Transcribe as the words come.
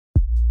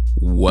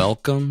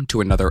Welcome to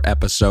another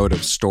episode of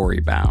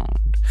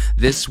Storybound.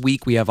 This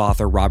week we have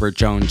author Robert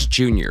Jones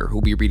Jr.,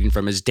 who'll be reading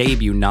from his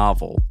debut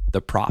novel,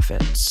 The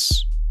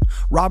Prophets.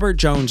 Robert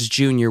Jones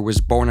Jr. was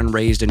born and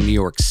raised in New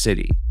York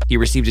City. He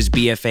received his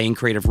BFA in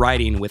creative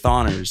writing with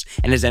honors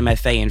and his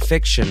MFA in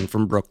fiction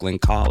from Brooklyn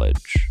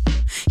College.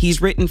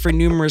 He's written for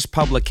numerous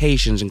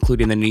publications,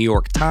 including the New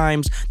York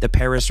Times, the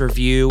Paris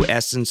Review,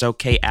 Essence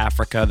OK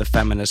Africa, the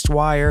Feminist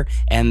Wire,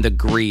 and the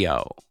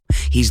Griot.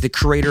 He's the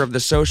creator of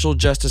the social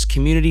justice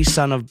community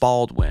Son of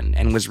Baldwin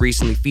and was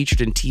recently featured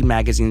in T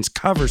Magazine's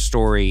cover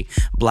story,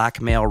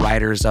 Black Male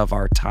Writers of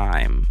Our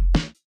Time.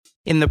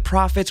 In The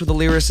Prophets, with a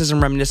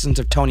lyricism reminiscent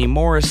of Toni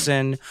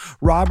Morrison,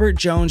 Robert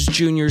Jones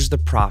Jr.'s The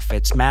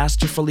Prophets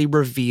masterfully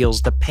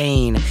reveals the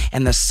pain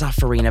and the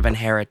suffering of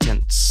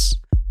inheritance.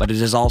 But it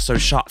is also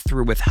shot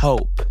through with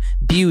hope,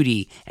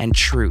 beauty, and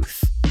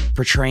truth,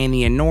 portraying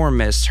the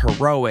enormous,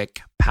 heroic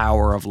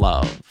power of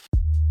love.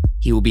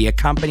 He will be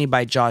accompanied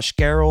by Josh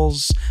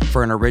Garrels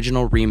for an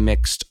original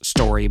remixed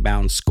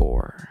Storybound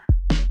score.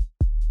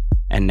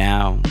 And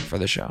now for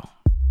the show.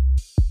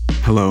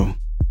 Hello,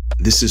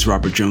 this is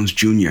Robert Jones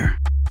Jr.,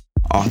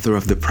 author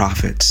of The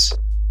Prophets,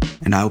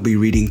 and I'll be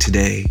reading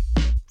today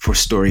for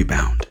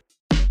Storybound.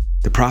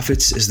 The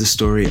Prophets is the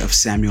story of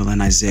Samuel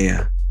and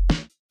Isaiah,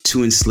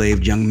 two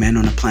enslaved young men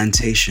on a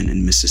plantation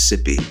in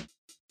Mississippi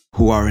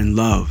who are in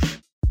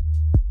love,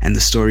 and the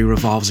story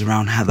revolves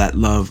around how that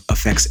love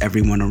affects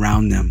everyone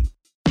around them,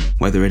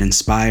 whether it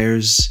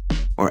inspires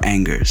or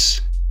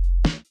angers.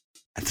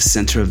 At the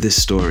center of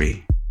this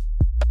story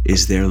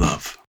is their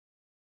love.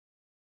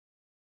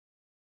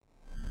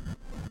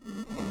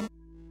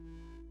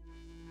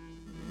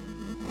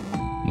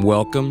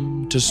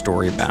 Welcome to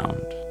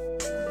Storybound,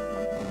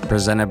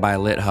 presented by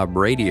LitHub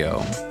Radio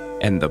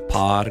and the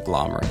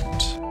Podglomerate.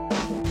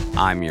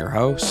 I'm your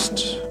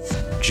host,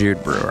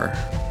 Jude Brewer.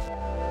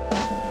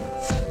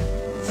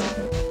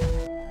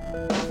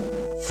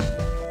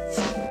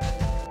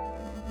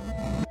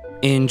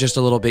 In just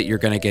a little bit, you're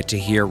going to get to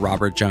hear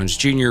Robert Jones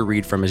Jr.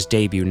 read from his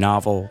debut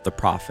novel, The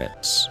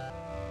Prophets.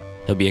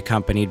 He'll be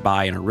accompanied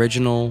by an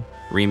original,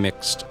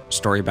 remixed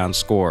Storybound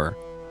score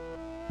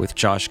with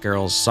Josh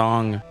Garrels'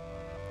 song,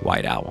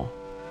 White Owl.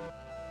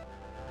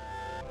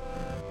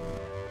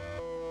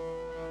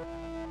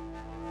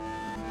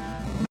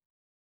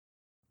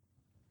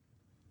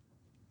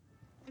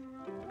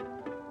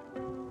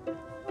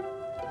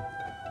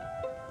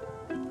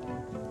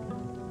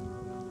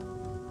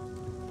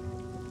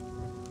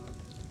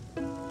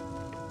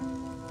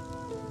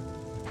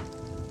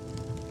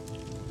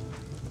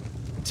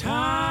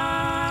 Time's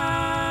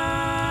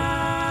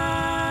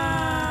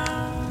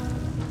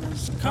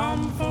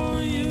come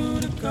for you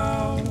to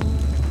go.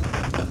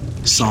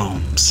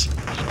 Psalms.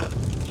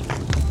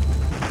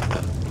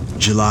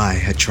 July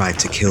had tried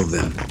to kill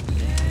them.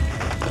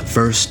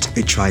 First,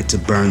 it tried to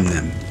burn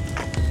them.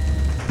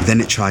 Then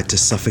it tried to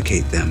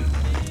suffocate them.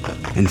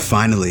 And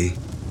finally,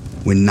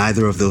 when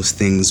neither of those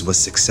things was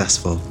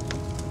successful,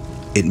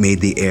 it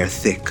made the air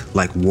thick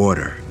like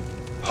water,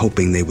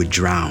 hoping they would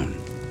drown.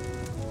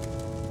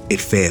 It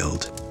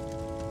failed.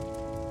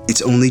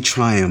 Its only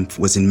triumph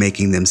was in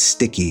making them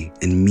sticky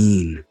and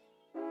mean,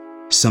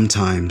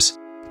 sometimes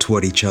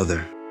toward each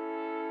other.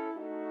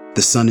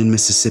 The sun in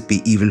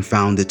Mississippi even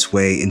found its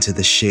way into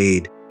the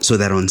shade so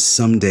that on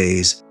some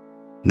days,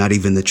 not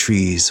even the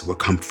trees were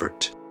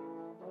comfort.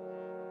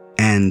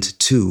 And,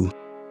 too,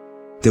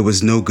 there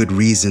was no good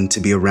reason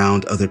to be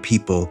around other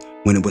people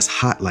when it was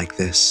hot like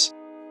this,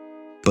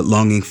 but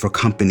longing for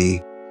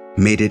company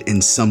made it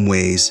in some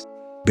ways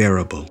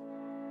bearable.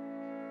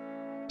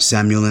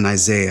 Samuel and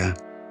Isaiah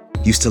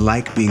used to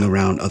like being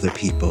around other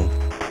people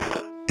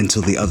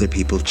until the other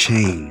people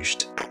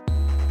changed.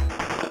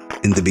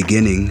 In the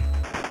beginning,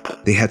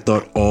 they had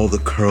thought all the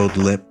curled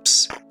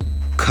lips,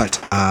 cut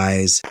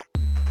eyes,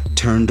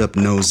 turned up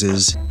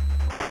noses,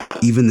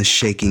 even the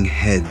shaking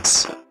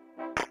heads,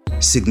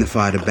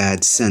 signified a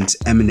bad scent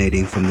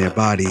emanating from their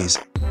bodies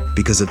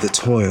because of the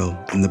toil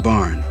in the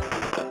barn.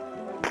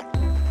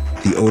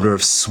 The odor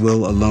of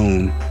swill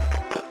alone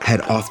had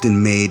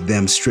often made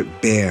them strip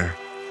bare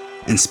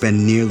and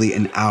spend nearly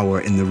an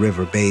hour in the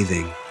river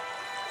bathing.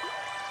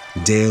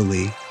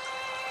 Daily,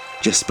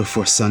 just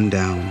before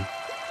sundown,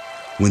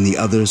 when the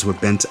others were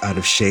bent out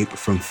of shape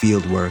from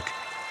field work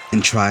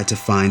and tried to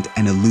find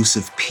an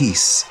elusive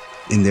peace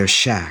in their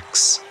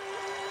shacks,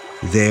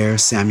 there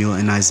Samuel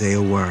and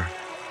Isaiah were,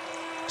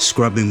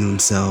 scrubbing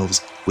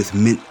themselves with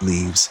mint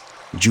leaves,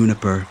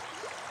 juniper,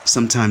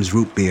 sometimes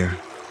root beer,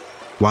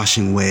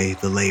 washing away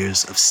the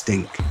layers of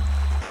stink.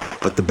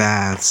 But the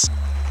baths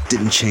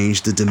didn't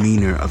change the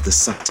demeanor of the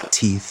sucked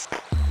teeth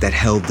that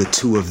held the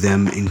two of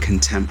them in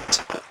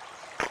contempt.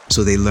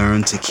 So they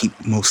learned to keep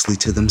mostly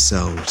to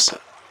themselves.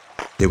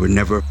 They were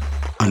never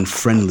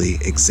unfriendly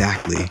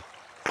exactly,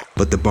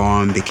 but the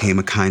barn became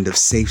a kind of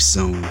safe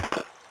zone,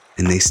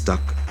 and they stuck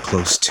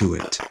close to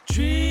it.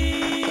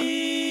 Dream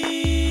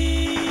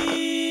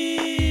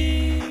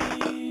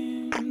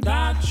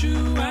that you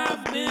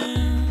have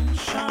been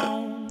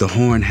shown. The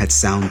horn had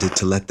sounded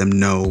to let them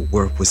know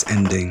work was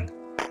ending,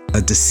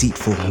 a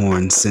deceitful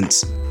horn,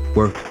 since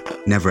work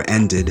never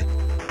ended,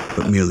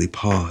 but merely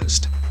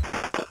paused.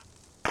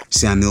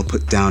 Samuel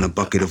put down a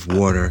bucket of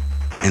water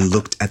and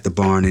looked at the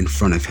barn in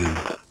front of him.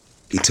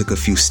 He took a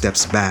few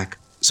steps back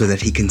so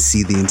that he can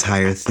see the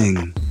entire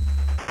thing.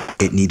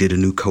 It needed a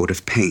new coat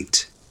of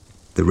paint,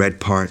 the red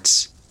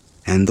parts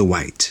and the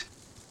white.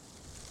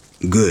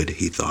 Good,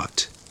 he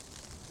thought.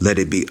 Let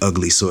it be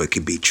ugly so it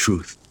could be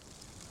truth.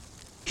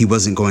 He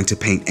wasn't going to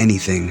paint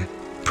anything,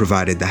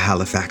 provided the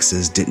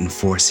Halifaxes didn't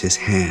force his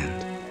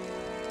hand.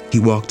 He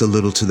walked a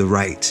little to the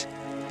right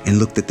and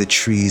looked at the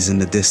trees in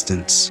the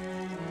distance,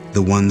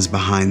 the ones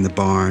behind the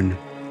barn,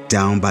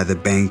 down by the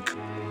bank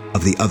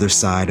of the other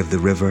side of the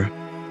river.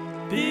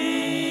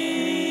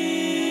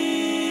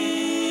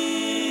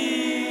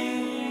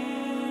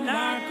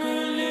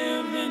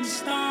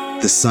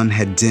 The sun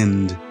had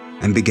dimmed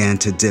and began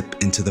to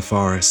dip into the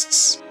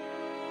forests.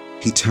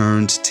 He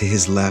turned to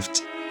his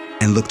left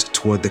and looked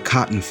toward the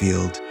cotton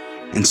field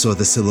and saw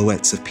the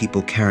silhouettes of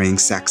people carrying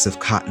sacks of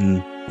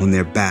cotton on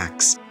their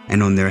backs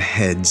and on their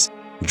heads,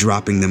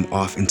 dropping them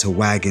off into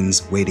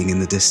wagons waiting in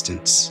the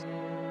distance.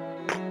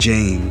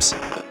 James,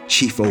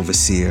 chief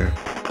overseer,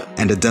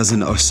 and a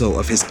dozen or so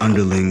of his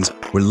underlings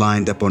were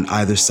lined up on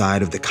either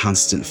side of the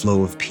constant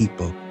flow of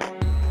people.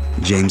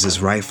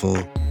 James's rifle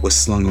was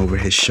slung over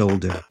his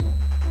shoulder.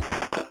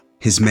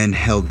 His men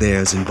held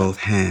theirs in both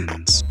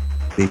hands.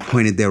 They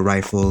pointed their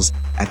rifles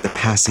at the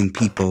passing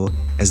people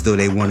as though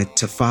they wanted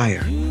to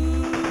fire.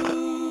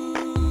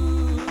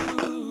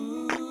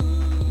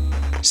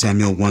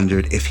 Samuel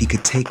wondered if he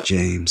could take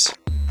James.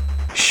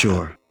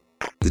 Sure,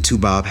 the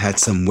Toubab had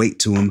some weight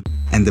to him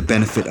and the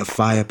benefit of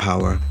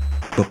firepower,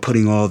 but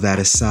putting all that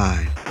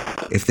aside,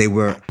 if they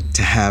were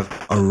to have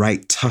a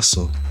right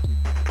tussle,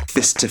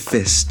 fist to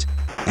fist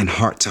and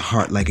heart to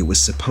heart like it was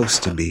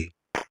supposed to be,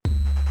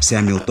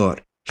 Samuel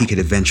thought he could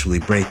eventually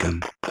break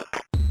him.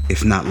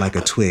 If not like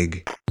a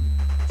twig,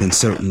 then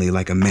certainly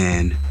like a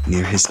man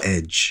near his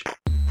edge.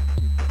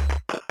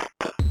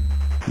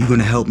 "You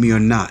gonna help me or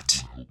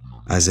not?"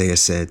 Isaiah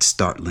said,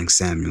 startling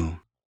Samuel.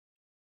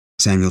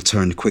 Samuel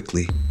turned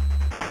quickly.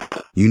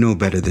 "You know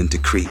better than to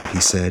creep,"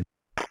 he said,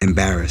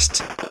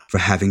 embarrassed for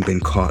having been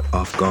caught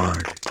off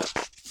guard.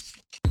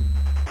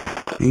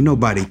 "Ain't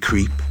nobody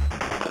creep.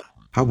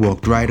 I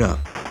walked right up.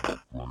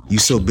 You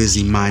so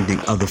busy minding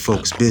other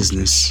folks'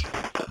 business."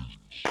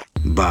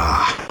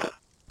 "Bah,"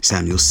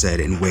 Samuel said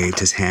and waved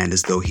his hand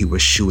as though he were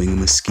shooing a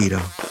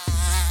mosquito.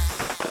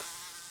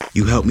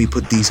 "You help me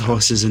put these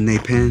horses in their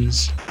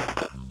pens?"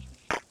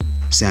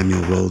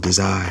 Samuel rolled his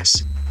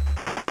eyes.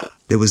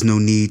 There was no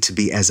need to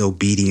be as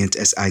obedient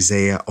as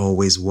Isaiah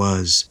always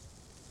was.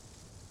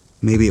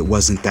 Maybe it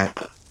wasn't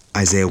that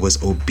Isaiah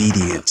was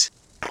obedient,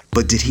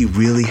 but did he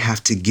really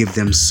have to give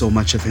them so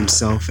much of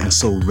himself and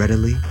so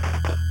readily?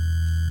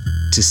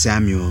 To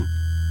Samuel,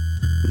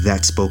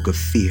 that spoke of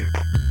fear.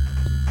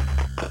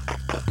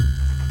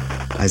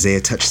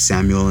 Isaiah touched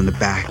Samuel in the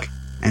back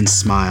and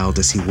smiled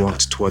as he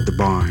walked toward the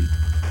barn.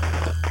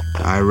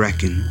 "I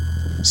reckon,"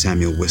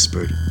 Samuel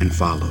whispered and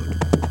followed.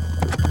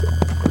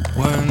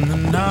 When the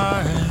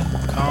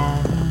night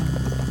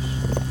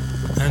comes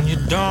and you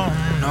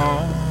don't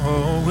know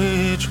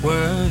which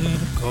way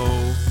to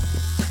go,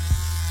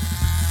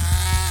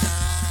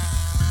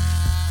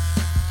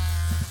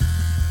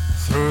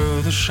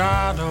 through the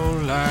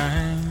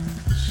shadowlands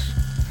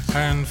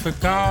and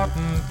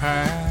forgotten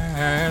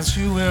paths,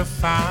 you will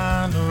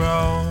find a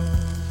road.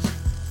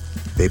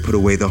 They put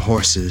away the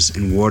horses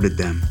and watered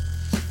them,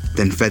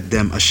 then fed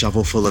them a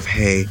shovelful of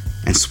hay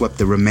and swept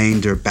the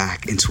remainder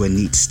back into a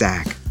neat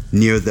stack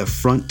near the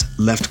front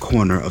left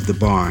corner of the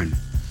barn,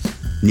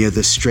 near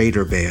the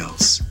straighter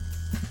bales.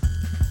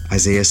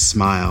 Isaiah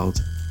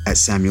smiled at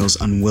Samuel's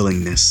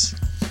unwillingness,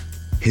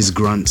 his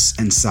grunts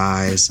and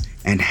sighs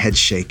and head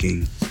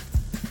shaking,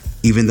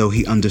 even though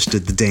he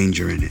understood the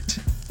danger in it.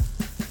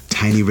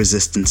 Tiny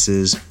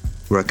resistances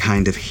were a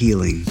kind of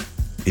healing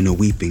in a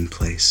weeping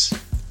place.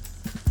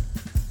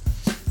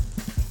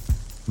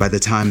 By the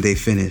time they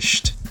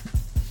finished,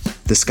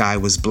 the sky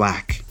was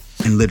black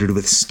and littered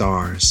with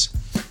stars.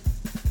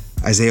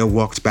 Isaiah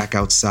walked back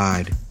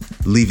outside,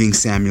 leaving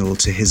Samuel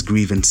to his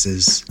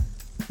grievances.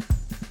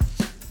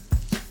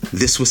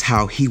 This was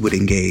how he would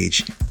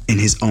engage in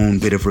his own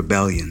bit of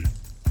rebellion.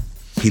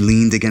 He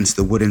leaned against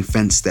the wooden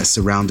fence that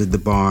surrounded the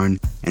barn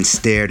and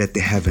stared at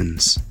the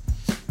heavens.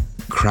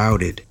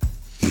 Crowded,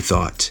 he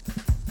thought,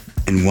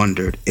 and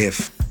wondered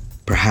if,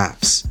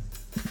 perhaps,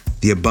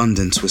 the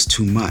abundance was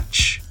too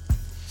much,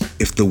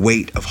 if the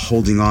weight of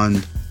holding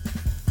on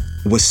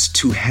was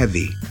too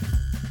heavy,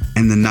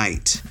 and the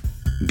night,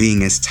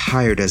 being as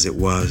tired as it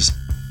was,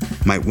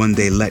 might one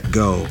day let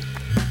go,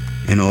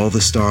 and all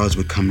the stars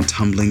would come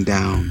tumbling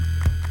down,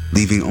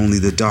 leaving only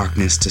the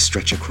darkness to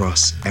stretch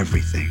across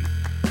everything.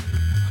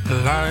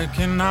 Like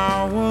an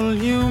owl,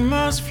 you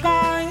must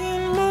fly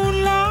in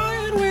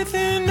moonlight with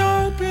an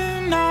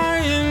open eye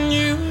and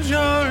use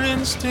your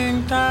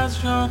instinct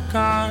as your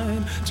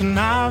guide to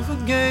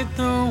navigate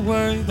the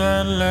way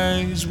that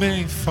lays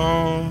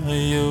before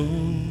you.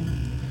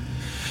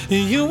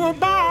 You were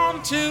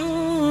born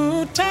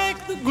to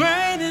take the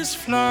greatest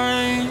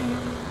flight.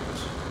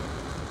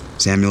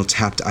 Samuel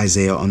tapped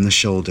Isaiah on the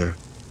shoulder,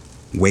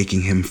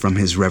 waking him from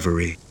his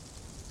reverie.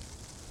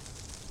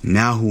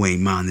 Now who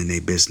ain't minding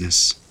their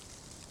business?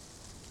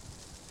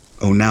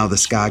 Oh, now the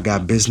sky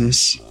got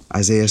business,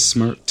 Isaiah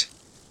smirked.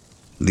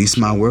 At least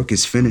my work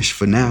is finished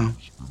for now.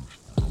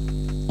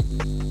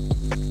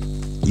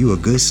 You a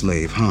good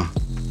slave, huh?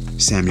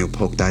 Samuel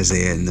poked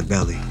Isaiah in the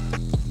belly.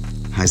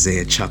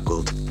 Isaiah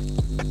chuckled,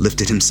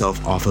 lifted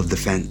himself off of the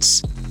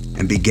fence,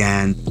 and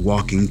began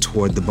walking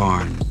toward the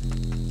barn.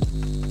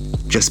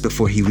 Just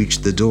before he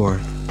reached the door,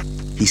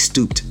 he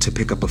stooped to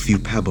pick up a few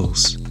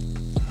pebbles.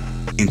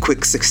 In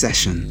quick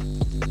succession,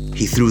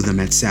 he threw them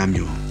at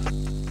Samuel.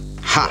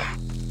 Ha!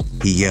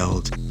 He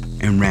yelled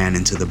and ran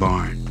into the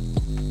barn.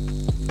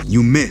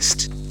 You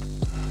missed!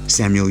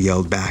 Samuel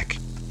yelled back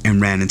and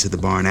ran into the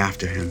barn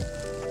after him.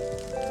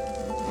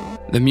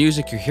 The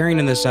music you're hearing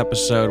in this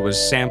episode was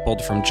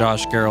sampled from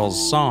Josh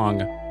Garrel's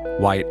song,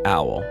 White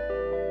Owl.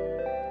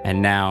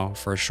 And now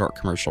for a short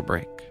commercial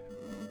break.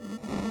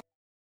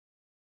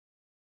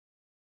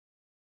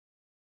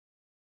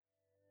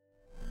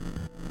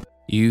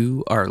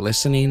 You are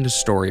listening to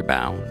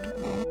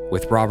Storybound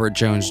with Robert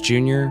Jones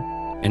Jr.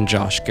 and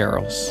Josh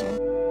Garrels.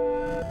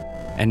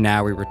 And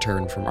now we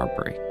return from our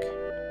break.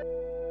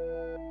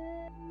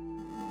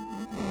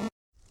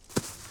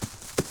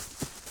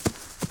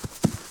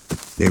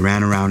 They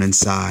ran around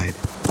inside,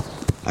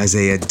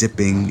 Isaiah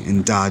dipping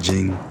and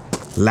dodging,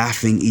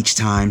 laughing each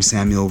time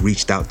Samuel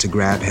reached out to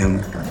grab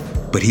him,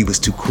 but he was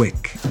too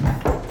quick.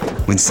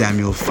 When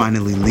Samuel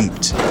finally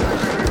leaped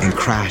and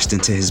crashed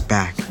into his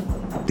back,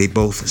 they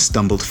both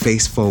stumbled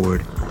face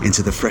forward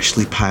into the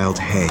freshly piled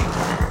hay.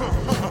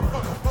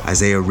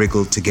 Isaiah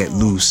wriggled to get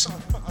loose,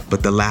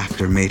 but the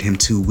laughter made him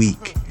too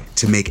weak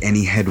to make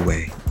any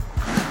headway.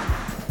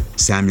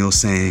 Samuel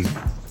saying,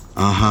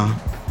 "Uh-huh,"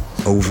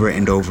 over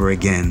and over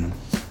again,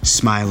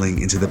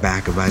 smiling into the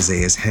back of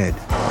Isaiah's head.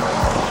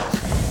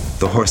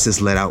 The horses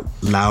let out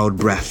loud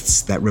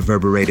breaths that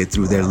reverberated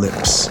through their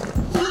lips.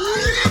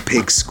 A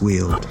pig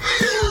squealed.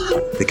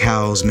 The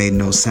cows made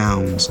no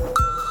sounds,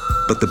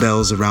 but the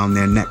bells around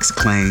their necks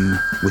clanged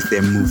with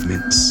their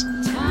movements.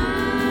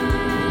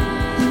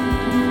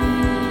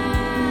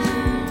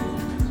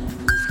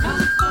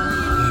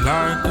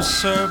 Like a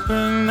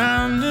serpent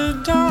and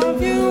a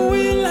dove, you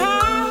will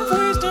have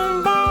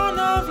wisdom born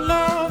of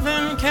love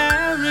and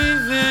carry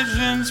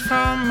visions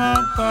from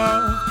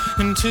above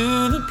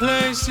into the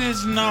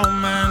places no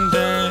man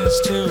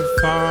dares to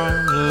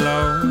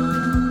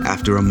follow.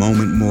 After a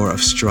moment more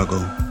of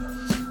struggle,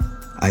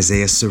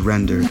 Isaiah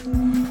surrendered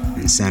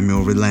and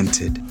Samuel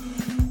relented.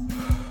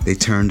 They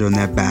turned on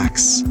their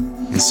backs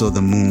and saw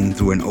the moon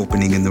through an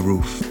opening in the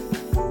roof.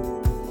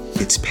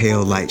 Its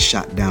pale light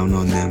shot down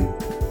on them.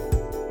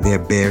 Their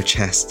bare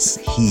chests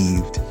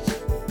heaved,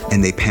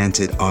 and they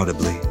panted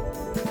audibly.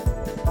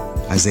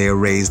 Isaiah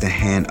raised a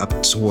hand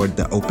up toward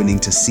the opening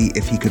to see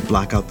if he could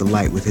block out the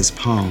light with his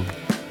palm.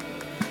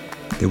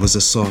 There was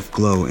a soft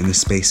glow in the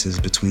spaces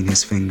between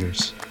his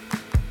fingers.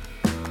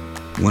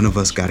 "One of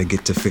us gotta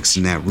get to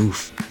fixing that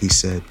roof," he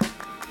said.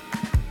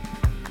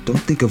 "Don't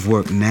think of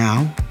work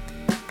now.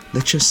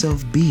 Let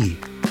yourself be,"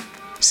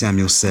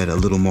 Samuel said a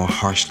little more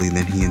harshly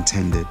than he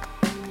intended.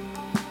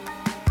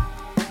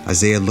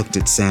 Isaiah looked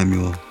at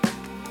Samuel.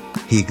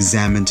 He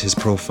examined his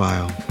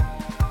profile,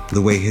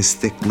 the way his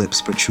thick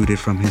lips protruded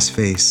from his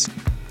face,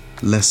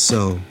 less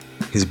so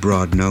his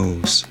broad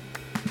nose.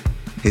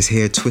 His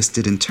hair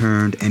twisted and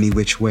turned any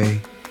which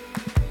way.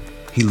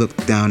 He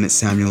looked down at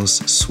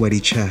Samuel's sweaty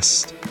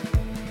chest.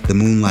 The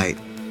moonlight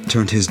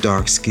turned his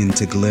dark skin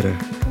to glitter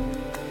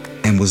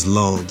and was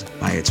lulled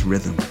by its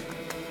rhythm.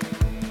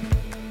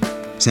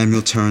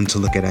 Samuel turned to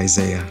look at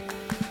Isaiah,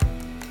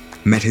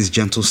 met his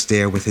gentle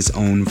stare with his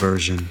own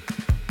version.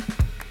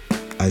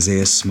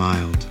 Isaiah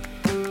smiled.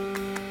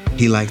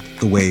 He liked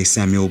the way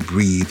Samuel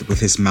breathed with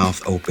his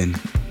mouth open,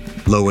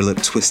 lower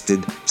lip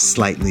twisted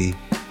slightly,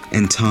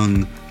 and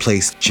tongue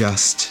placed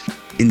just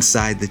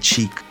inside the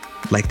cheek,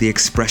 like the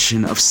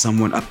expression of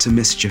someone up to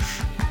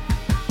mischief.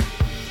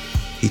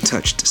 He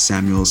touched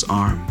Samuel's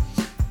arm.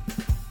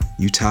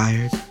 "You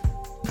tired?"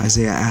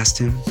 Isaiah asked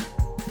him.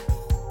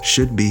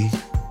 "Should be,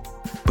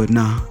 but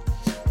nah."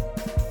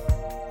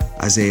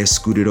 Isaiah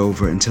scooted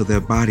over until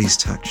their bodies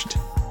touched.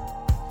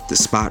 The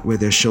spot where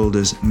their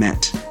shoulders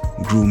met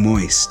grew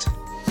moist.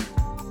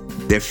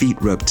 Their feet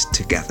rubbed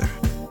together.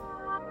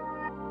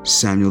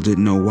 Samuel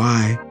didn't know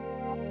why,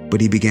 but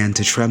he began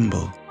to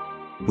tremble,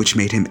 which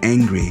made him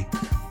angry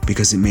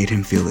because it made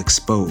him feel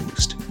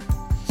exposed.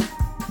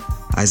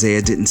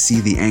 Isaiah didn't see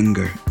the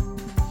anger.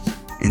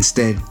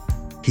 Instead,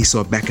 he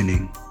saw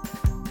beckoning.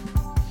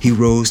 He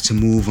rose to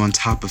move on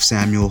top of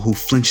Samuel, who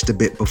flinched a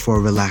bit before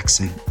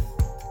relaxing.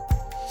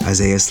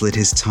 Isaiah slid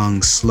his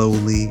tongue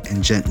slowly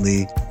and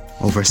gently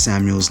over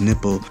Samuel's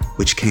nipple,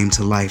 which came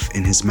to life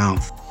in his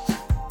mouth.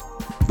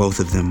 Both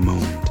of them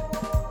moaned.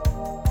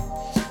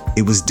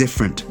 It was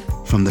different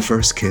from the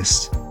first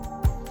kiss.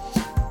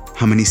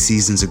 How many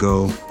seasons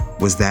ago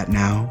was that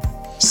now?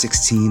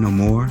 16 or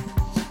more.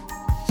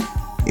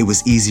 It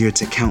was easier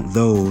to count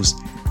those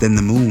than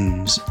the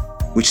moons,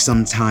 which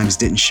sometimes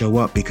didn't show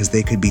up because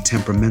they could be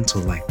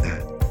temperamental like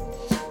that.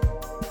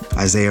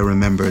 Isaiah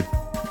remembered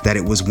that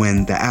it was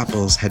when the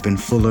apples had been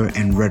fuller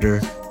and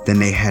redder than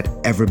they had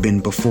ever been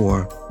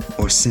before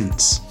or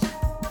since,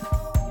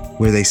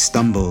 where they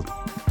stumbled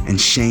and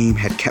shame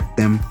had kept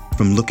them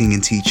from looking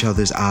into each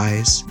other's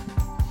eyes.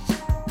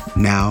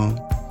 Now,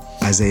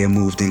 Isaiah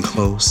moved in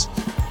close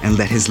and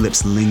let his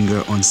lips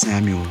linger on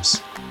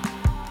Samuel's.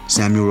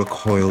 Samuel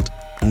recoiled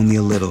only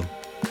a little.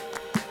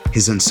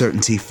 His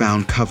uncertainty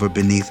found cover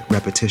beneath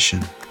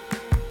repetition.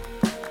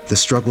 The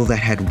struggle that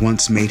had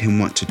once made him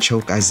want to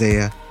choke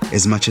Isaiah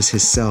as much as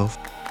himself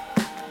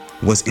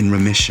was in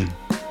remission.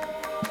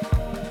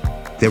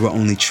 There were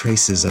only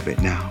traces of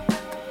it now.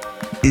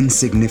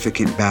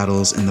 Insignificant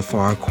battles in the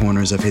far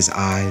corners of his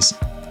eyes,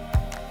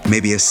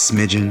 maybe a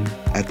smidgen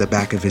at the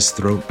back of his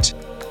throat,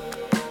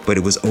 but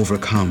it was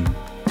overcome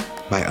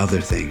by other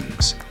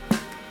things.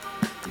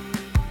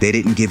 They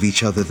didn't give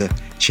each other the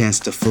chance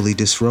to fully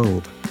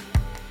disrobe.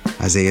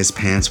 Isaiah's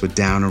pants were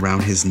down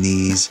around his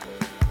knees,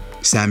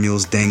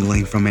 Samuel's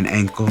dangling from an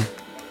ankle.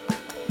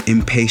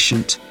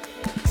 Impatient,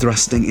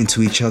 thrusting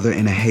into each other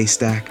in a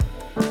haystack,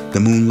 the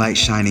moonlight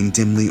shining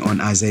dimly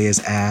on Isaiah's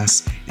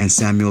ass and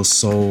Samuel's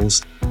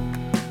soles,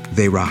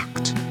 they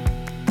rocked.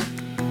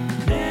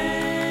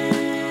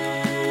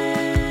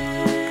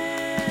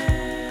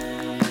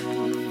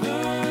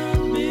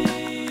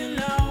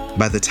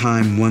 By the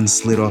time one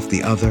slid off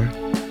the other,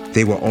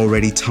 they were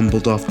already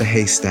tumbled off the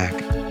haystack,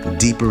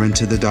 deeper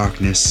into the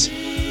darkness,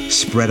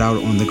 spread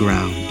out on the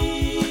ground.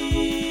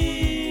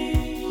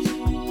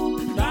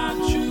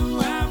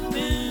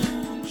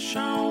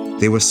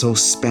 They were so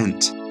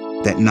spent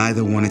that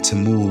neither wanted to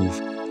move,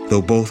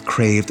 though both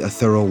craved a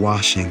thorough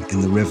washing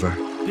in the river.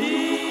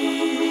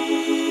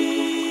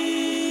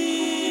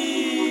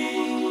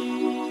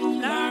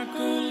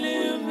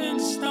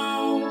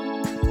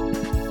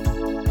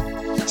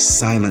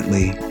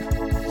 Silently,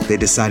 they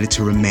decided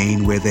to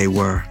remain where they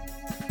were,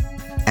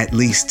 at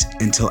least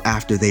until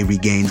after they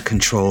regained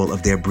control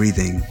of their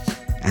breathing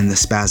and the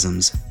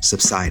spasms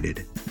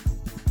subsided.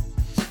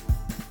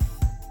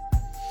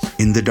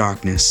 In the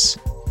darkness,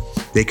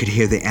 they could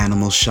hear the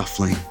animals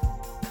shuffling,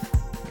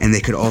 and they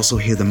could also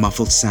hear the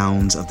muffled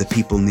sounds of the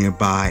people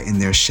nearby in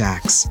their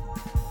shacks,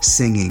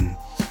 singing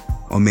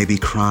or maybe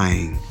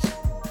crying.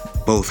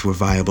 Both were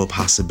viable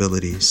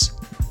possibilities.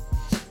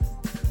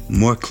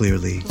 More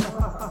clearly,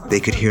 they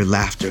could hear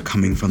laughter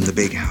coming from the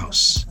big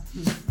house.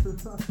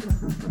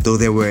 Though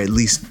there were at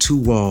least 2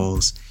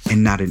 walls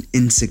and not an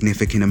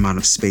insignificant amount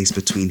of space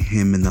between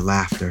him and the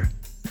laughter,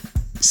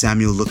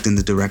 Samuel looked in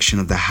the direction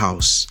of the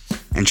house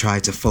and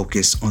tried to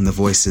focus on the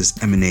voices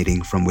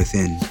emanating from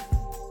within.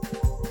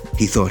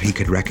 He thought he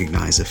could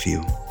recognize a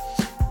few.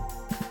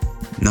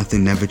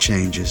 Nothing never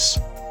changes.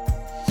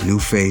 New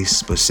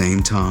face, but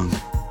same tongue,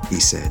 he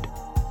said.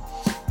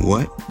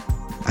 What?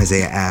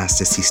 Isaiah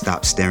asked as he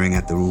stopped staring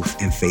at the roof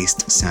and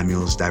faced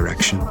Samuel's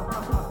direction.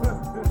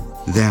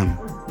 Them.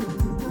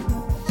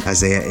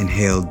 Isaiah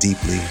inhaled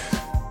deeply,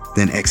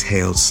 then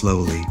exhaled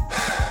slowly.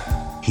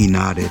 He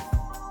nodded.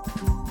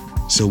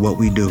 So what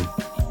we do?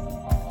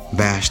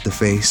 Bash the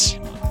face?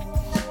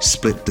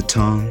 Split the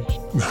tongue?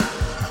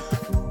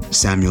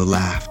 Samuel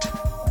laughed.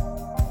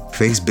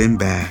 Face been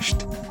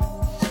bashed.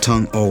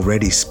 Tongue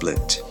already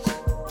split.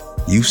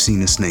 You've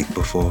seen a snake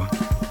before.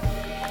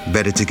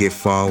 Better to get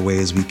far away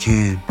as we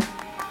can.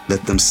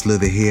 Let them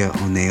slither here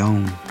on their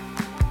own.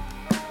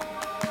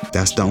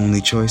 That's the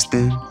only choice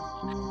then?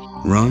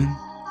 Run?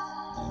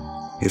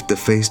 If the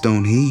face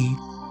don't heed,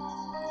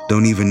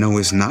 don't even know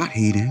it's not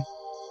heeding.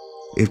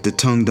 If the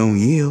tongue don't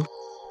yield,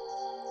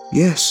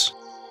 yes.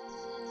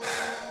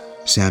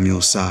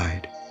 Samuel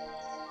sighed.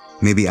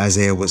 Maybe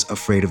Isaiah was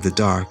afraid of the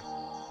dark,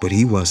 but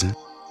he wasn't.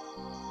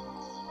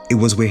 It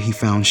was where he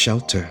found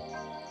shelter,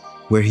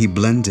 where he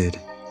blended,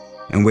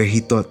 and where he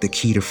thought the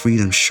key to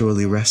freedom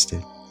surely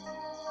rested.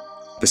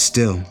 But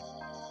still,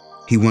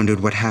 he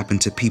wondered what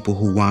happened to people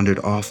who wandered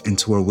off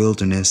into a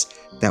wilderness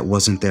that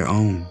wasn't their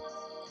own.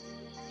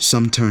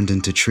 Some turned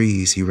into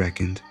trees, he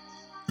reckoned.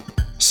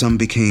 Some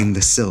became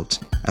the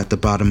silt at the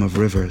bottom of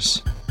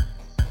rivers.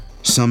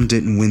 Some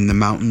didn't win the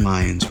mountain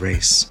lions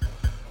race.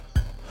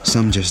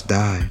 Some just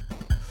died.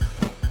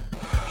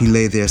 He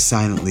lay there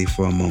silently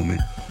for a moment,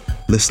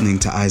 listening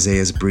to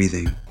Isaiah's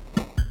breathing.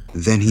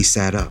 Then he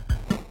sat up.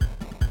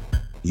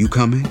 You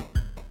coming?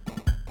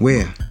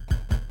 Where?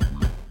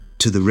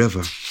 To the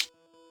river.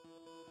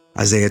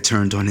 Isaiah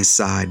turned on his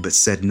side but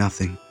said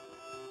nothing.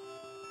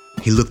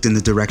 He looked in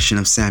the direction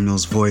of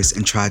Samuel's voice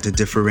and tried to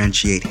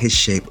differentiate his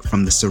shape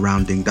from the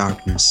surrounding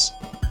darkness.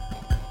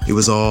 It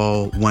was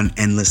all one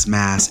endless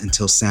mass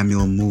until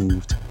Samuel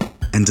moved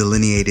and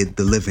delineated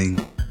the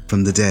living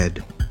from the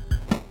dead.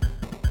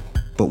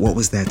 But what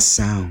was that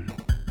sound?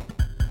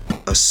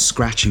 A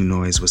scratching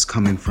noise was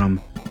coming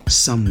from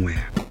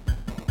somewhere.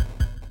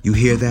 You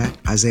hear that?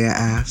 Isaiah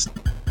asked.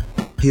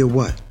 Hear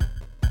what?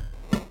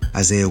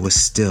 Isaiah was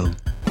still.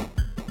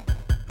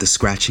 The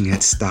scratching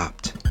had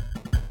stopped.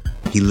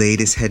 He laid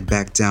his head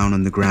back down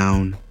on the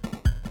ground.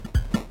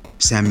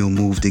 Samuel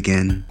moved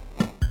again,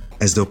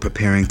 as though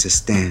preparing to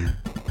stand.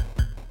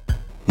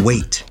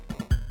 "Wait,"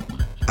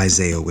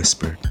 Isaiah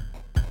whispered.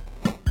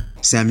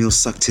 Samuel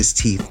sucked his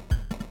teeth,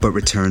 but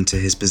returned to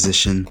his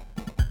position,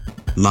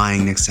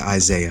 lying next to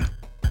Isaiah.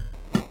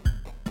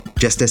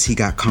 Just as he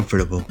got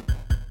comfortable,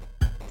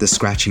 the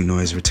scratching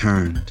noise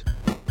returned.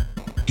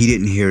 He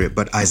didn't hear it,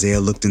 but Isaiah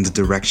looked in the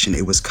direction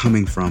it was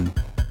coming from,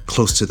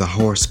 close to the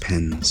horse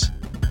pens.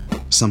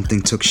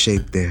 Something took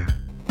shape there.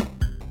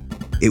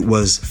 It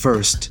was,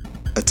 first,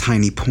 a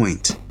tiny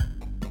point,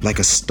 like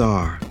a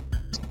star,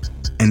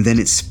 and then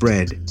it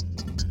spread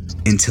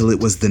until it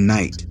was the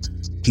night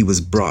he was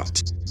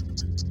brought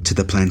to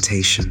the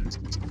plantation.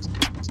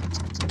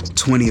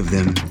 20 of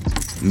them,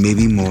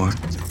 maybe more,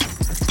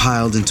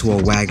 piled into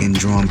a wagon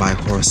drawn by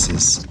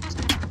horses,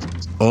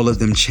 all of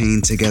them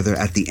chained together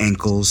at the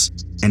ankles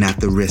and at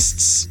the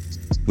wrists,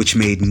 which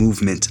made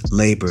movement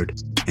labored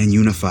and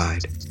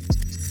unified.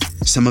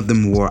 Some of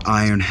them wore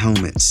iron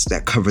helmets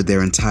that covered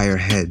their entire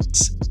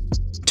heads,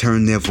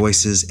 turned their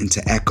voices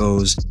into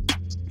echoes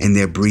and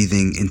their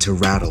breathing into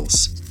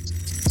rattles.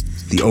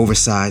 The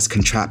oversized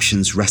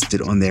contraptions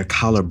rested on their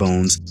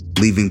collarbones,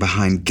 leaving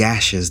behind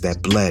gashes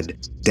that bled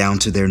down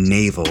to their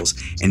navels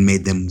and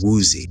made them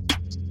woozy.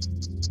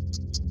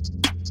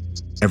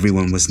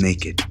 Everyone was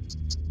naked.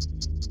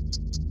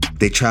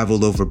 They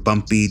traveled over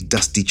bumpy,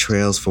 dusty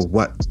trails for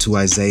what, to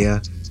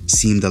Isaiah,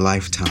 seemed a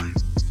lifetime.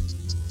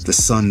 The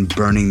sun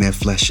burning their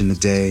flesh in the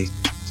day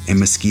and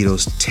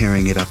mosquitoes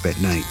tearing it up at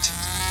night.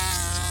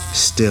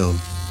 Still,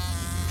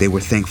 they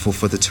were thankful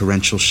for the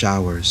torrential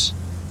showers,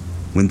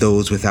 when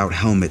those without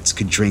helmets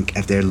could drink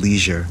at their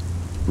leisure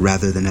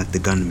rather than at the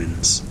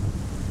gunmen's.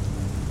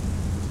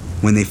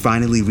 When they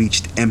finally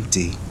reached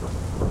empty,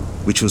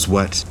 which was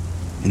what,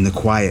 in the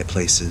quiet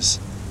places,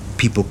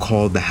 people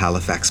called the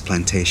Halifax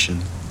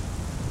plantation,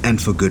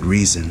 and for good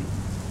reason,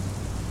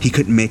 he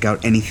couldn't make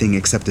out anything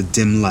except a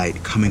dim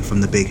light coming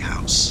from the big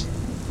house.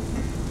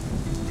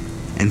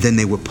 And then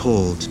they were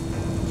pulled,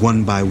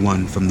 one by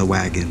one, from the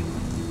wagon,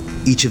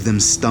 each of them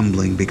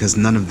stumbling because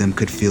none of them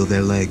could feel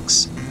their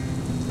legs.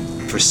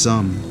 For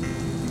some,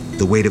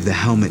 the weight of the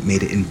helmet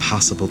made it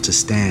impossible to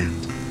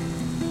stand.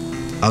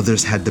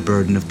 Others had the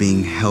burden of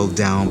being held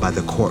down by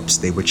the corpse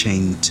they were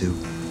chained to.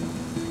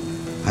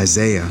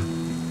 Isaiah,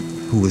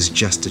 who was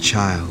just a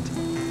child,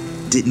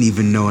 didn't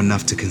even know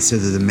enough to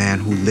consider the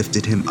man who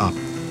lifted him up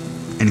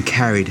and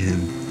carried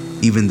him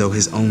even though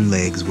his own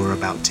legs were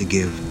about to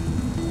give.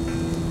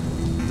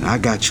 "I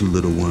got you,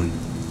 little one,"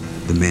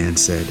 the man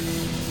said,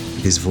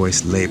 his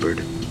voice labored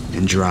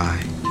and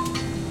dry.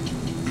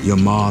 "Your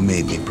ma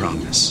made me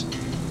promise,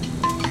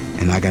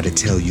 and I gotta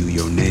tell you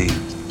your name."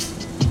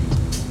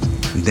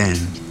 Then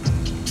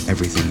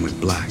everything went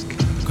black.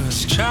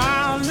 'Cause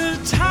child, the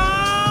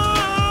time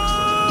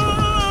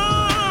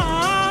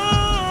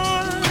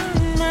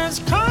has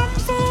come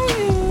for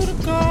you to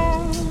go.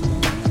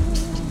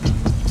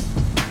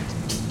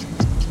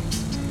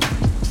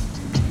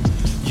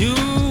 You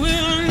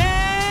will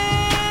never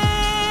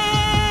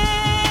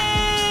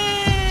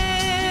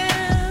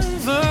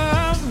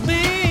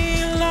be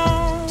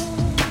alone.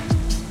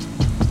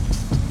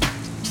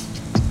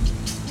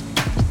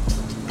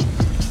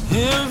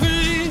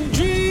 Every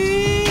dream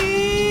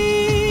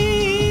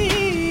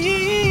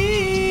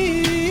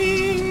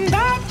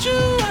that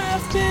you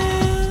have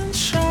been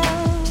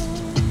shown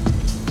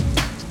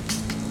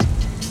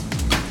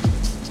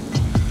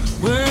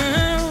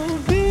will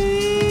be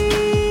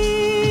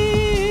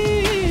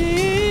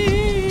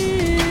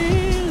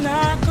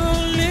like a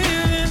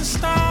living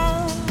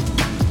stone.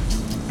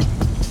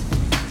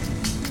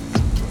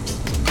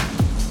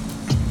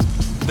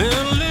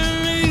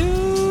 Building you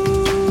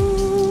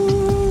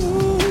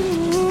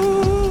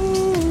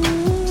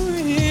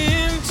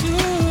into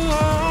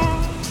a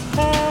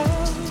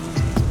home,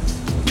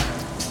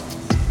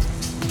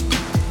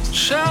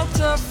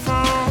 shelter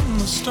from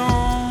the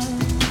storm.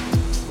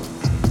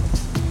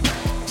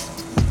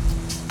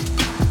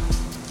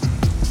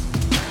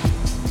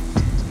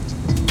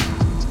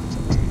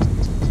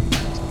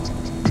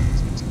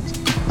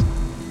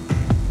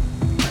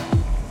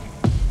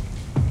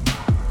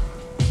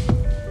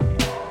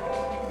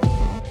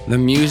 The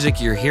music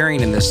you're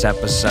hearing in this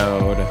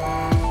episode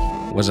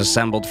was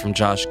assembled from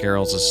Josh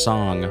Garrels'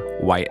 song,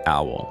 White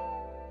Owl.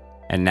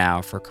 And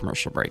now for a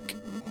commercial break.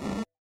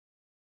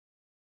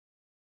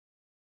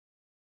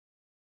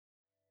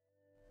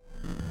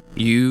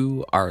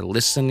 You are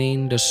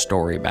listening to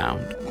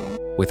Storybound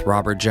with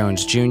Robert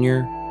Jones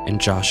Jr.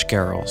 and Josh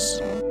Garrels.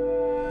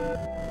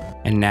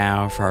 And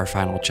now for our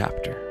final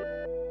chapter.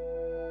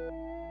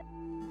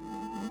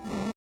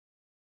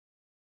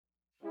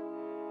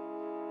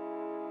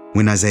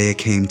 When Isaiah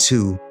came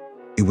to,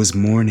 it was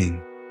morning,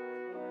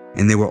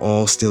 and they were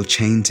all still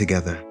chained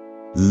together,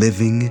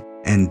 living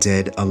and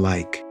dead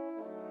alike.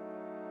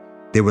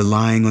 They were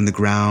lying on the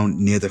ground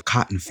near the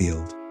cotton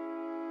field.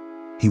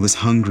 He was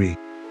hungry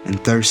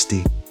and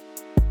thirsty,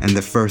 and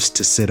the first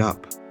to sit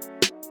up.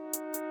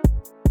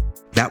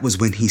 That was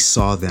when he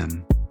saw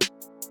them,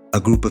 a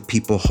group of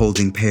people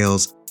holding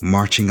pails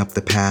marching up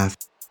the path,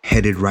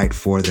 headed right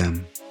for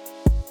them.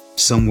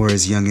 Some were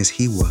as young as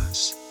he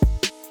was.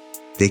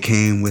 They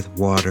came with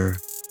water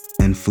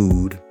and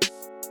food.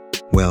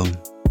 Well,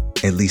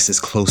 at least as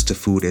close to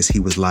food as he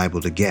was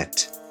liable to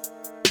get.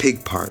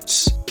 Pig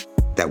parts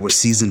that were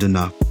seasoned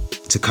enough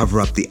to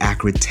cover up the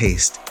acrid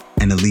taste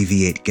and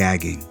alleviate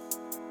gagging.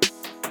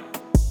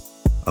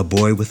 A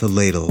boy with a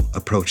ladle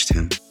approached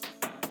him.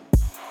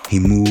 He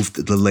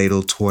moved the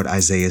ladle toward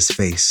Isaiah's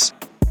face.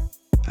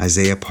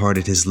 Isaiah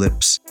parted his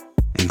lips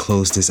and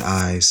closed his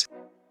eyes.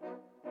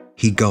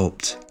 He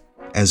gulped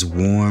as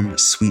warm,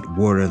 sweet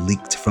water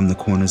leaked from the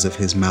corners of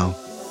his mouth.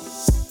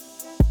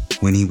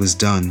 When he was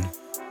done,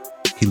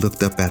 he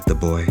looked up at the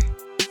boy.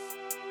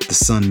 The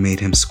sun made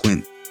him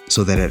squint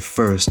so that at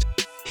first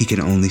he could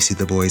only see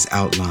the boy's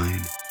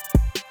outline.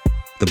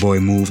 The boy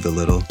moved a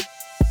little,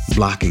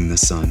 blocking the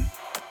sun.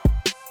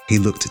 He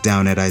looked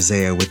down at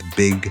Isaiah with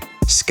big,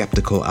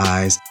 skeptical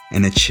eyes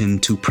and a chin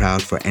too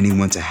proud for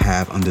anyone to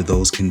have under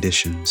those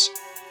conditions.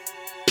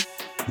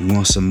 "You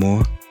want some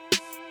more?"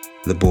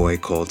 the boy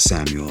called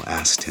Samuel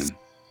asked him.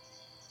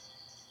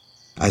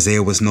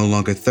 Isaiah was no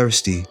longer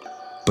thirsty,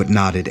 but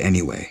nodded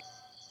anyway.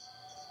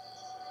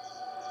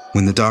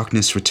 When the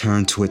darkness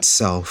returned to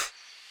itself,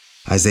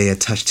 Isaiah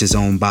touched his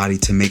own body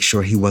to make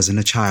sure he wasn't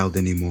a child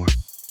anymore.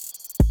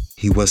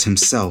 He was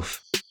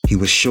himself, he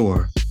was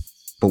sure,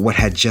 but what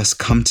had just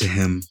come to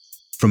him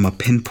from a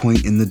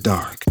pinpoint in the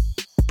dark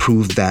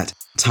proved that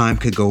time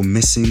could go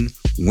missing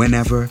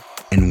whenever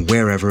and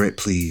wherever it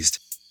pleased.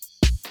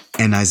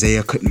 And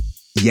Isaiah couldn't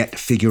yet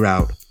figure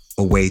out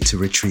a way to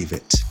retrieve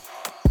it.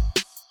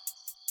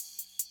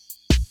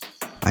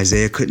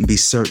 Isaiah couldn't be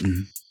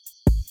certain,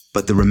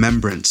 but the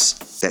remembrance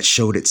that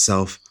showed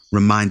itself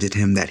reminded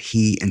him that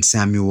he and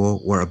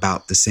Samuel were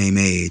about the same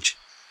age,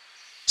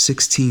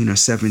 16 or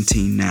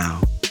 17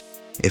 now,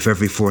 if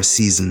every 4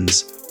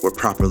 seasons were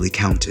properly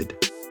counted.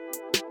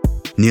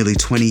 Nearly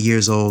 20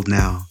 years old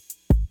now,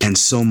 and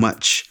so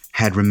much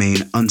had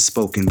remained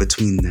unspoken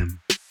between them.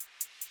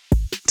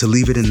 To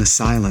leave it in the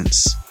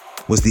silence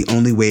was the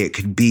only way it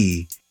could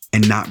be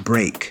and not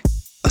break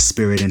a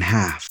spirit in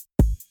half.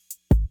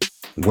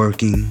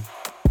 Working,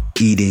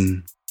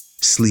 eating,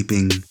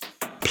 sleeping,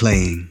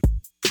 playing,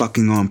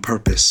 fucking on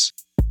purpose.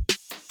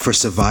 For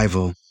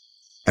survival,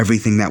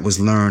 everything that was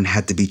learned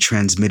had to be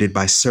transmitted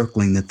by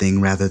circling the thing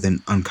rather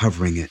than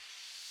uncovering it.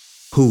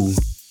 Who,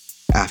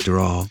 after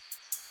all,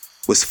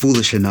 was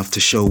foolish enough to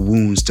show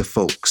wounds to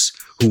folks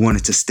who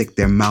wanted to stick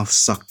their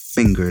mouth-sucked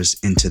fingers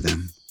into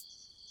them?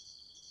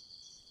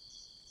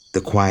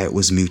 The quiet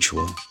was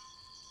mutual,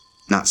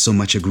 not so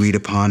much agreed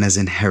upon as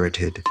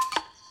inherited,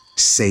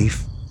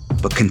 safe,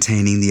 but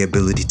containing the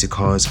ability to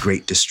cause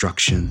great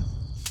destruction.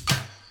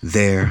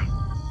 There,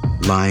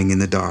 lying in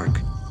the dark,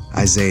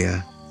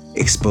 Isaiah,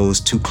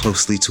 exposed too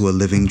closely to a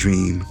living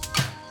dream,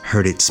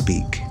 heard it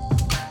speak.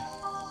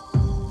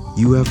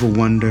 "You ever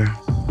wonder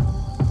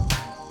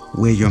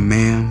where your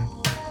man?"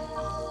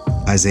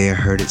 Isaiah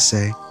heard it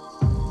say.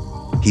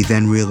 He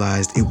then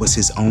realized it was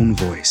his own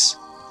voice,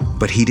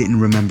 but he didn't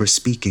remember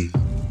speaking.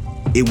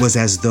 It was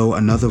as though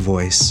another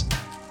voice,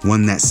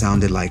 one that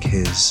sounded like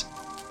his,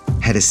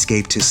 had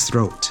escaped his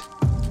throat.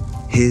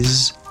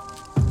 His,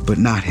 but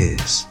not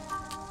his.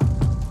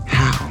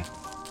 How?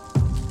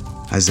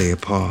 Isaiah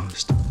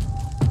paused.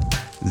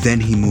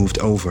 Then he moved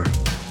over,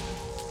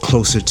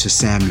 closer to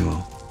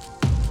Samuel.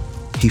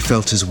 He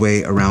felt his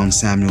way around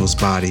Samuel's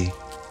body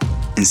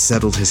and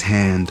settled his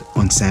hand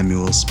on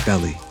Samuel's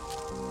belly.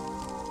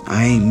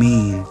 "I ain't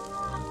mean.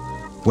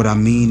 What I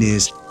mean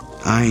is,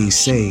 I ain't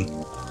say."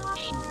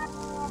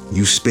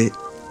 "You spit,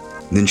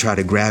 then try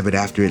to grab it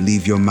after it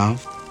leave your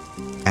mouth?"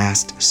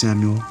 asked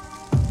Samuel.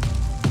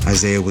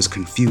 Isaiah was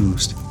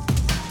confused.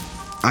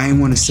 "I ain't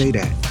want to say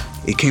that.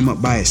 It came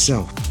up by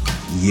itself."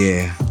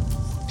 "Yeah,"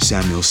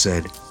 Samuel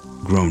said,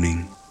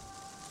 groaning.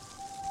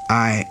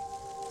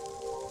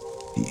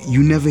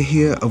 You never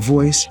hear a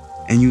voice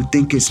and you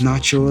think it's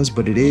not yours,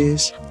 but it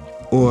is?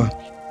 Or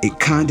it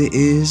kinda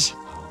is?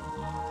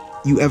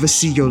 You ever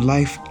see your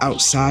life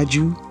outside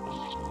you?"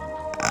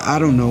 "I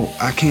don't know,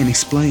 I can't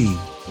explain,"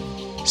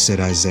 said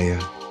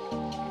Isaiah.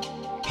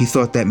 He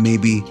thought that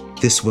maybe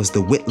this was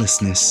the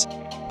witlessness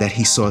that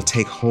he saw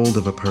take hold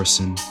of a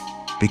person,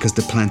 because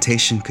the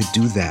plantation could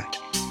do that,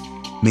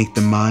 make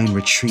the mind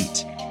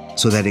retreat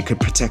so that it could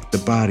protect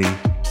the body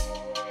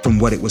from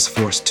what it was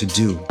forced to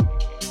do,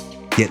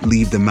 yet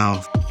leave the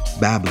mouth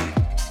babbling.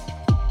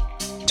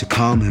 To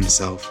calm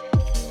himself,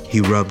 he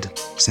rubbed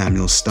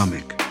Samuel's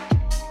stomach.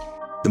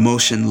 The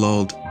motion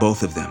lulled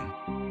both of them.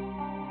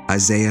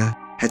 Isaiah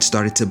had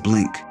started to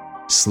blink,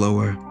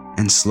 slower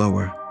and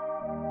slower.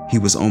 He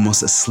was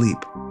almost asleep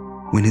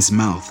when his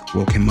mouth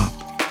woke him up.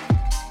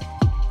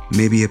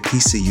 Maybe a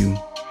piece of you,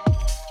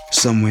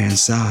 somewhere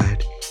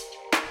inside,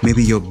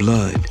 maybe your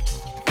blood,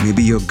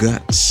 maybe your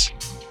guts,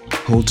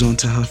 holds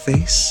onto her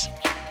face,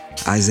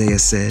 Isaiah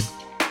said,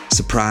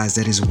 surprised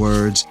at his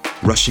words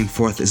rushing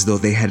forth as though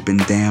they had been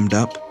dammed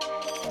up.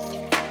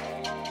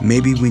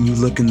 "Maybe when you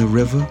look in the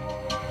river,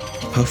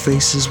 her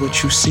face is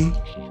what you see?"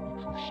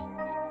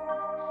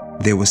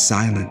 There was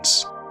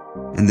silence,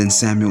 and then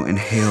Samuel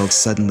inhaled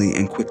suddenly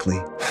and quickly.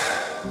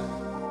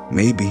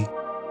 Maybe.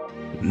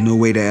 No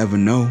way to ever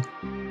know,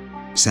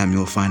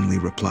 Samuel finally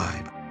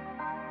replied.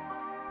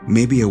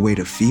 Maybe a way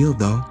to feel,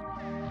 though,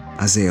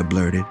 Isaiah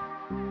blurted.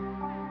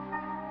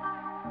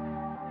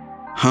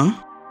 Huh?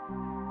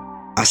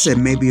 I said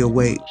maybe a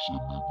way.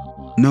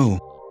 No,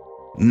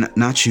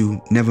 not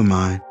you, never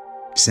mind,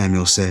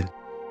 Samuel said.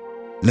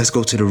 Let's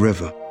go to the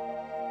river.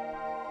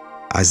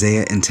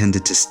 Isaiah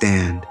intended to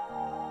stand,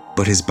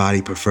 but his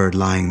body preferred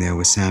lying there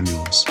with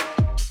Samuel's.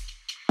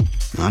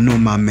 I know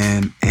my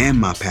man and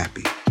my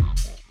pappy,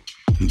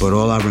 but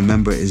all I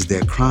remember is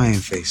their crying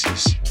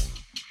faces.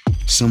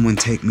 Someone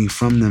take me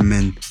from them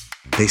and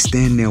they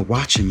stand there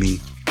watching me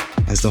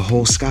as the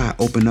whole sky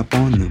opened up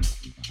on them.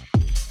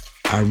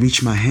 I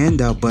reach my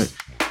hand out, but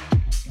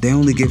they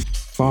only get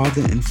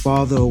farther and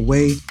farther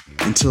away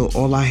until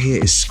all I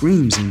hear is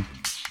screams and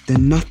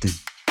then nothing.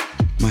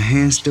 My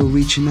hand still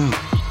reaching out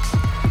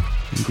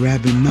and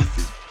grabbing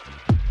nothing.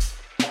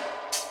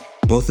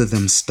 Both of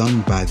them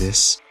stunned by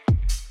this,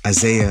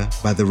 Isaiah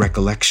by the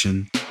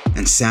recollection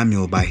and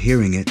Samuel by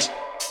hearing it,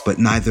 but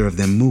neither of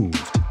them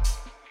moved.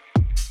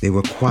 They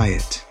were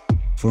quiet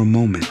for a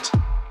moment.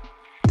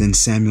 Then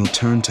Samuel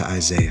turned to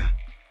Isaiah.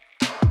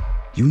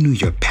 You knew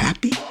your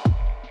pappy?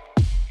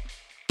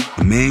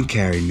 A man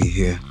carried me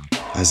here,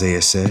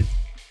 Isaiah said,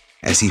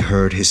 as he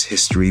heard his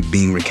history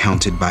being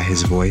recounted by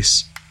his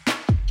voice.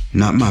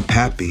 Not my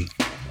pappy,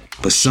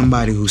 but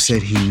somebody who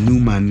said he knew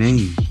my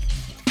name.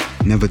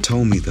 Never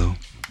told me though.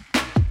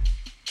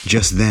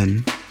 Just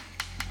then,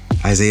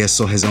 Isaiah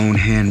saw his own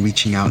hand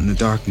reaching out in the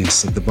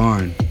darkness of the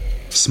barn,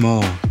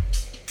 small,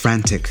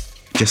 frantic,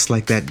 just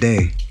like that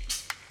day.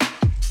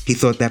 He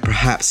thought that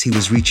perhaps he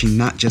was reaching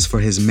not just for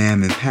his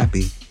mam and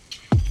pappy,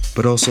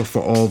 but also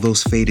for all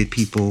those faded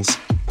peoples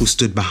who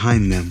stood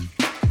behind them,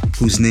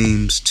 whose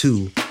names,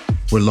 too,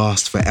 were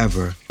lost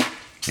forever,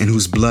 and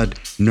whose blood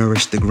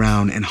nourished the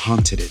ground and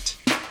haunted it,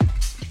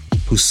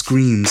 whose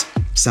screams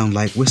sound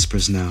like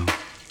whispers now,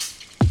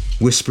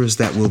 whispers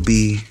that will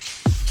be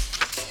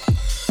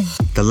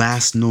the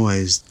last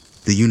noise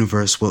the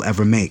universe will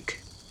ever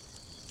make.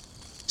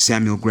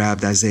 Samuel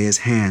grabbed Isaiah's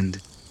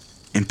hand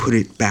and put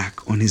it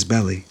back on his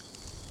belly.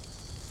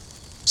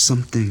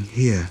 Something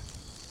here,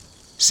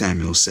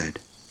 Samuel said.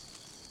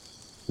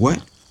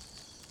 What?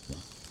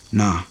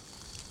 Nah.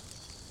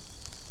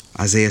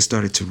 Isaiah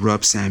started to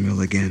rub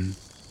Samuel again,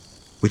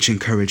 which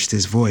encouraged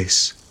his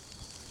voice.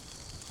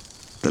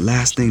 The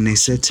last thing they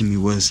said to me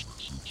was,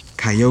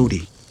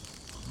 coyote.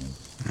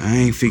 I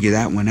ain't figured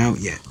that one out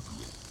yet.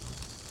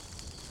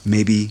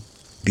 Maybe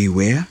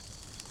beware?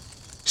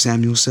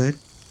 Samuel said.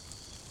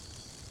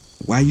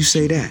 Why you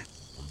say that?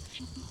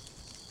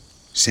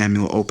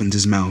 Samuel opened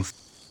his mouth,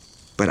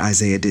 but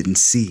Isaiah didn't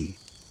see.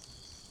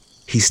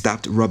 He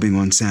stopped rubbing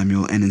on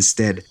Samuel and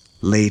instead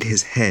laid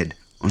his head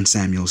on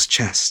Samuel's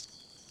chest.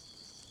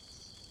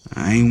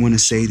 I ain't want to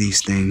say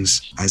these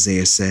things,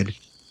 Isaiah said,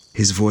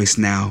 his voice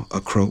now a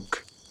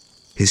croak.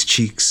 His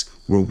cheeks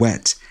were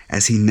wet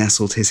as he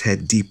nestled his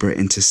head deeper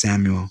into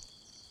Samuel.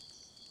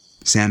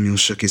 Samuel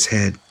shook his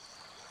head.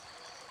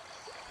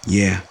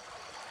 Yeah.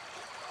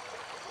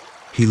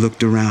 He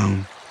looked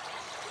around,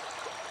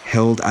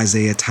 held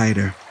Isaiah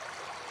tighter.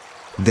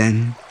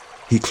 Then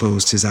he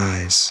closed his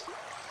eyes.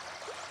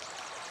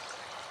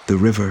 The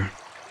river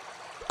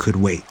could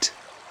wait.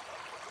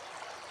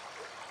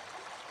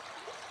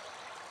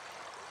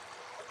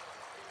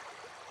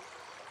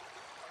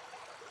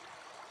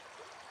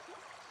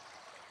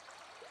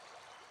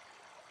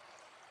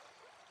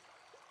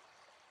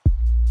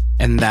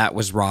 And that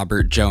was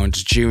Robert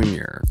Jones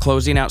Jr.,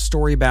 closing out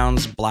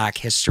Storybound's Black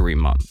History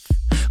Month.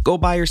 Go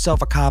buy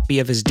yourself a copy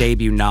of his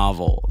debut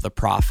novel, The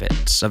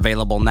Prophets,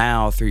 available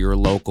now through your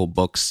local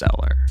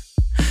bookseller.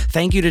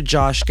 Thank you to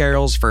Josh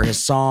Garrels for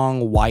his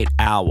song, White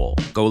Owl.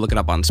 Go look it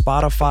up on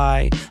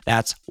Spotify.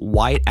 That's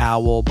White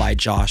Owl by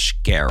Josh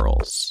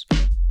Garrels.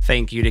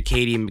 Thank you to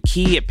Katie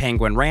McKee at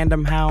Penguin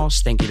Random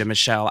House. Thank you to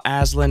Michelle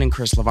Aslin and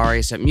Chris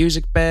Lavarius at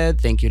Music Bed.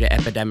 Thank you to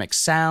Epidemic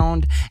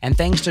Sound. And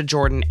thanks to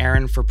Jordan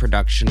Aaron for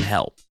production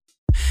help.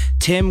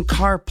 Tim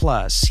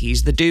Carplus,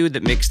 he's the dude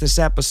that mixed this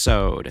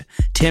episode.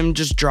 Tim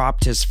just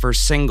dropped his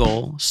first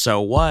single,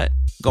 So What?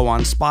 Go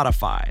on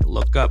Spotify,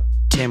 look up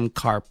Tim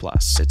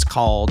Carplus. It's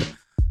called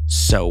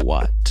So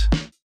What?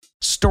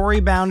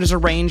 Storybound is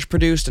arranged,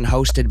 produced, and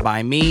hosted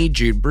by me,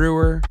 Jude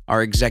Brewer.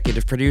 Our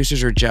executive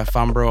producers are Jeff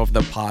Umbro of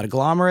The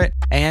Podglomerate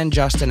and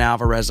Justin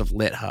Alvarez of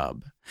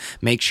LitHub.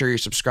 Make sure you're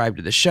subscribed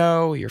to the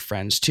show, your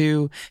friends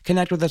too.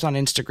 Connect with us on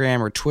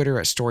Instagram or Twitter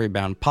at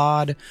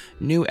StoryboundPod.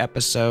 New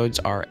episodes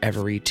are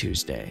every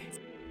Tuesday.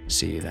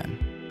 See you then.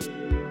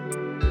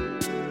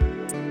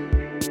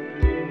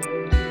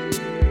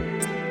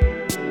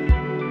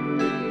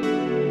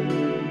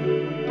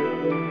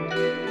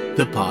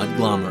 The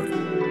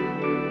Podglomerate.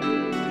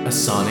 A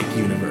Sonic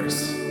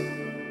Universe.